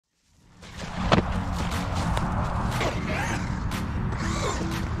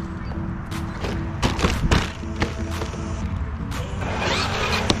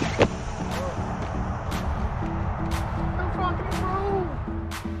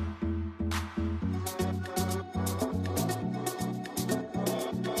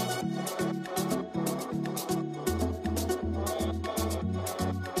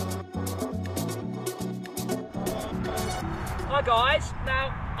Hi guys, now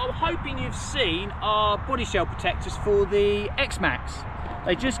I'm hoping you've seen our body shell protectors for the X-Maxx.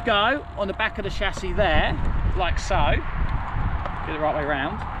 They just go on the back of the chassis there, like so, get it the right way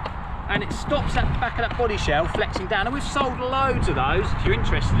around, and it stops at the back of that body shell flexing down. And we've sold loads of those. If you're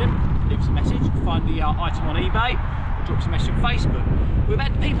interested in them, leave us a message, find the item on eBay, or drop us a message on Facebook. We've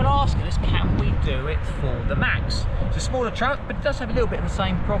had people asking us, can we do it for the Maxx? It's a smaller truck, but it does have a little bit of the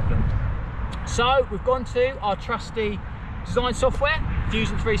same problem. So we've gone to our trusty design software,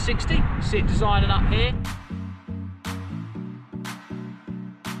 Fusion 360. You see it designing up here.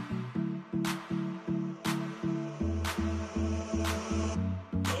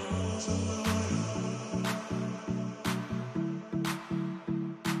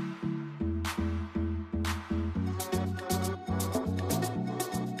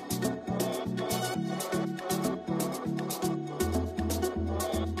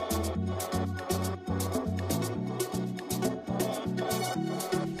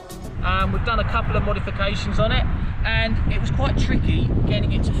 We've done a couple of modifications on it, and it was quite tricky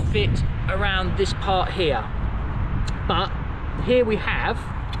getting it to fit around this part here. But here we have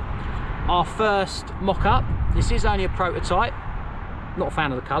our first mock-up. This is only a prototype. Not a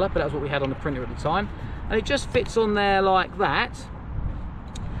fan of the colour, but that was what we had on the printer at the time. And it just fits on there like that,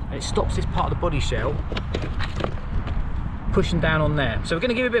 and it stops this part of the body shell pushing down on there. So we're going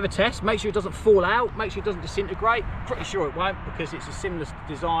to give it a bit of a test, make sure it doesn't fall out, make sure it doesn't disintegrate. Pretty sure it won't, because it's a similar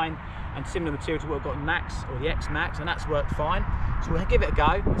design and similar material to what we've got in Maxx, or the X-Maxx, and that's worked fine. So we'll give it a go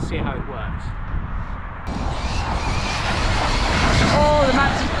and see how it works. Oh, the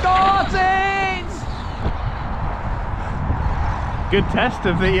Maxx has got it! Good test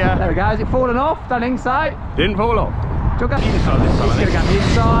of the... There we go, has it fallen off? Don't think so. Didn't fall off. Do you want to go inside this time? It's going to go on the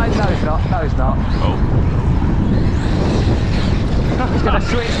inside. No, it's not. No, it's not. Oh. It's going to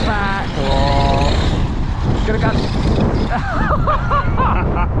switch back. Oh. It's going to go...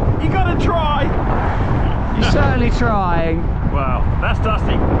 You got to try. You're certainly trying. Wow, that's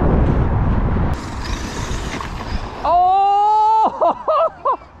dusty. Oh!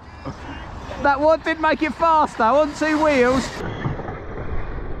 That one did make it faster on two wheels.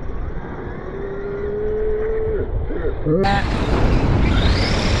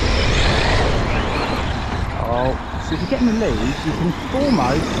 Oh, so if you get in the lead, you can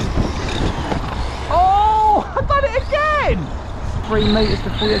almost... Oh, I've done it again! 3 metres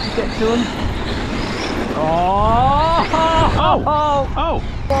before you actually get to them. Oh! Oh!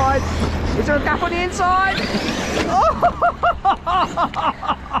 Right. Is there a gap on the inside?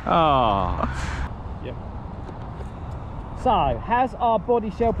 Oh! Yep. So, has our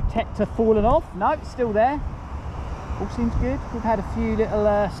body shell protector fallen off? No, it's still there. All seems good. We've had a few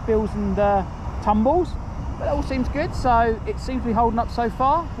little spills and tumbles, but it all seems good. So it seems to be holding up so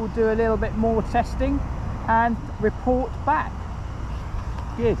far. We'll do a little bit more testing and report back.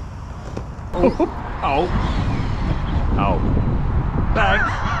 Good. Oh! Thanks.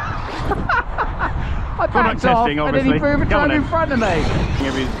 I backed off, testing, and then he threw a drone in front of me.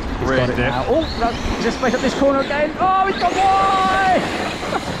 Every rear diff. Oh, no, just space up this corner again. Oh, he's gone wide!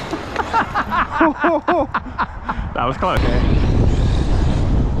 That was close.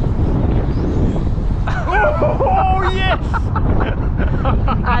 Oh yes!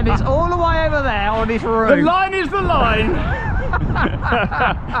 And it's all the way over there on his roof. The line is the line.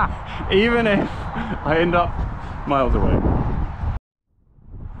 Even if I end up miles away.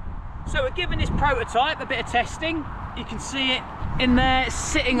 So we're giving this prototype a bit of testing. You can see it in there,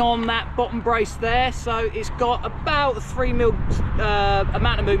 sitting on that bottom brace there. So it's got about a 3 mil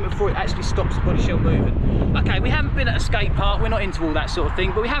amount of movement before it actually stops the body shell moving. Okay, we haven't been at a skate park, we're not into all that sort of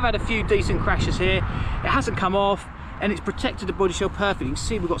thing, but we have had a few decent crashes here. It hasn't come off, and it's protected the body shell perfectly. You can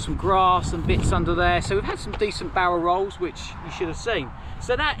see we've got some grass and bits under there, so we've had some decent barrel rolls, which you should have seen.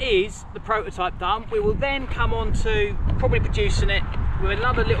 So that is the prototype done. We will then come on to probably producing it with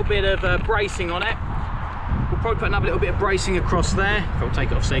another little bit of bracing on it. We'll probably put another little bit of bracing across there. I'll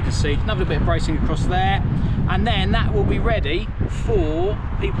take it off so you can see. Another little bit of bracing across there, and then that will be ready for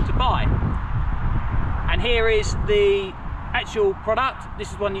people to buy. And here is the actual product.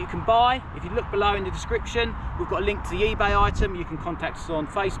 This is one you can buy. If you look below in the description, we've got a link to the eBay item. You can contact us on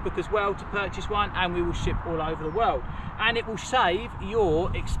Facebook as well to purchase one, and we will ship all over the world. And it will save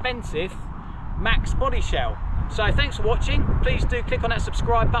your expensive Maxx body shell. So thanks for watching. Please do click on that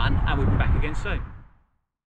subscribe button, and we'll be back again soon.